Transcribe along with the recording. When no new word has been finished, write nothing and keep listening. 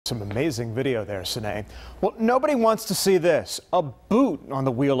Some amazing video there, Sine. Well, nobody wants to see this, a boot on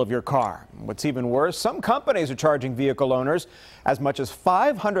the wheel of your car. What's even worse, some companies are charging vehicle owners as much as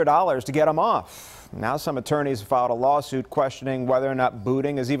 $500 to get them off. Now some attorneys have filed a lawsuit questioning whether or not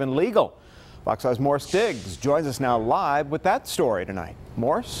booting is even legal. Fox 5's Morse Diggs joins us now live with that story tonight.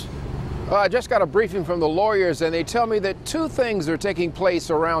 Morse? I just got a briefing from the lawyers, and they tell me that two things are taking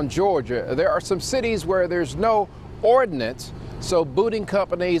place around Georgia. There are some cities where there's no ordinance, so booting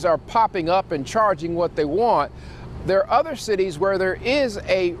companies are popping up and charging what they want. There are other cities where there is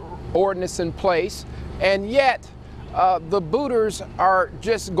a ordinance in place, and yet the booters are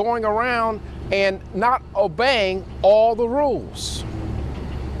just going around and not obeying all the rules.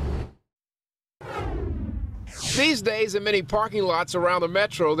 These days, in many parking lots around the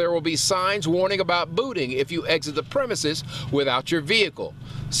metro, there will be signs warning about booting if you exit the premises without your vehicle.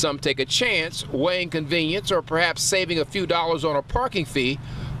 Some take a chance, weighing convenience or perhaps saving a few dollars on a parking fee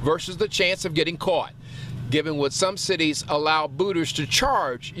versus the chance of getting caught. Given what some cities allow booters to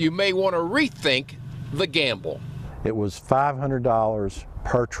charge, you may want to rethink the gamble. It was $500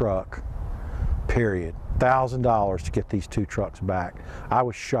 per truck, period. $1,000 to get these two trucks back. I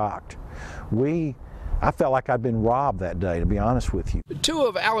was shocked. I felt like I'd been robbed that day, to be honest with you. Two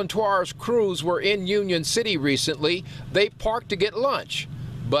of Alan Twar's crews were in Union City recently. They parked to get lunch,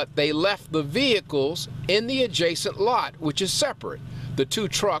 but they left the vehicles in the adjacent lot, which is separate. The two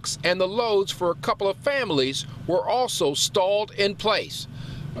trucks and the loads for a couple of families were also stalled in place.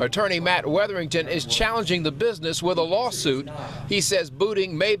 Attorney Matt Wetherington is challenging the business with a lawsuit. He says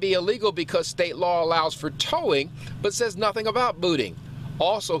booting may be illegal because state law allows for towing, but says nothing about booting.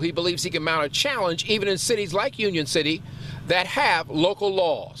 Also, he believes he can mount a challenge even in cities like Union City that have local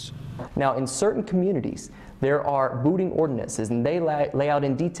laws. Now, in certain communities, there are booting ordinances, and they lay out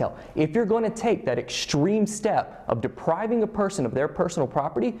in detail. If you're going to take that extreme step of depriving a person of their personal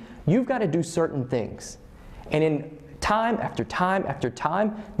property, you've got to do certain things. And in time after time after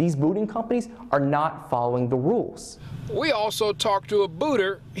time, these booting companies are not following the rules. We also talked to a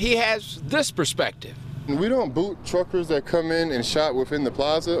booter. He has this perspective. We don't boot truckers that come in and shop within the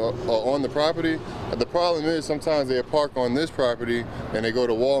plaza or on the property. The problem is sometimes they park on this property and they go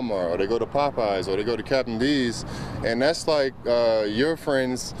to Walmart or they go to Popeyes or they go to Captain D's, and that's like your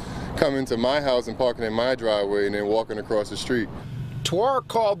friends coming to my house and parking in my driveway and then walking across the street. Twar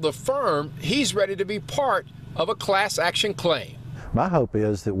called the firm. He's ready to be part of a class action claim. My hope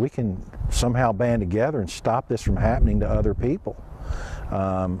is that we can somehow band together and stop this from happening to other people.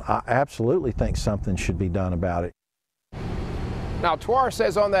 I absolutely think something should be done about it. Now, Twar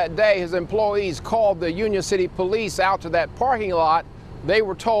says on that day his employees called the Union City Police out to that parking lot. They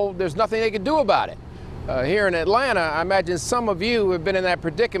were told there's nothing they could do about it. Here in Atlanta, I imagine some of you have been in that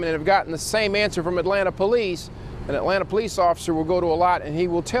predicament and have gotten the same answer from Atlanta police. An Atlanta police officer will go to a lot and he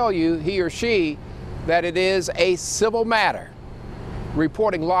will tell you, he or she, that it is a civil matter.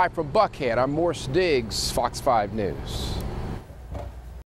 Reporting live from Buckhead, I'm Morse Diggs, Fox 5 News.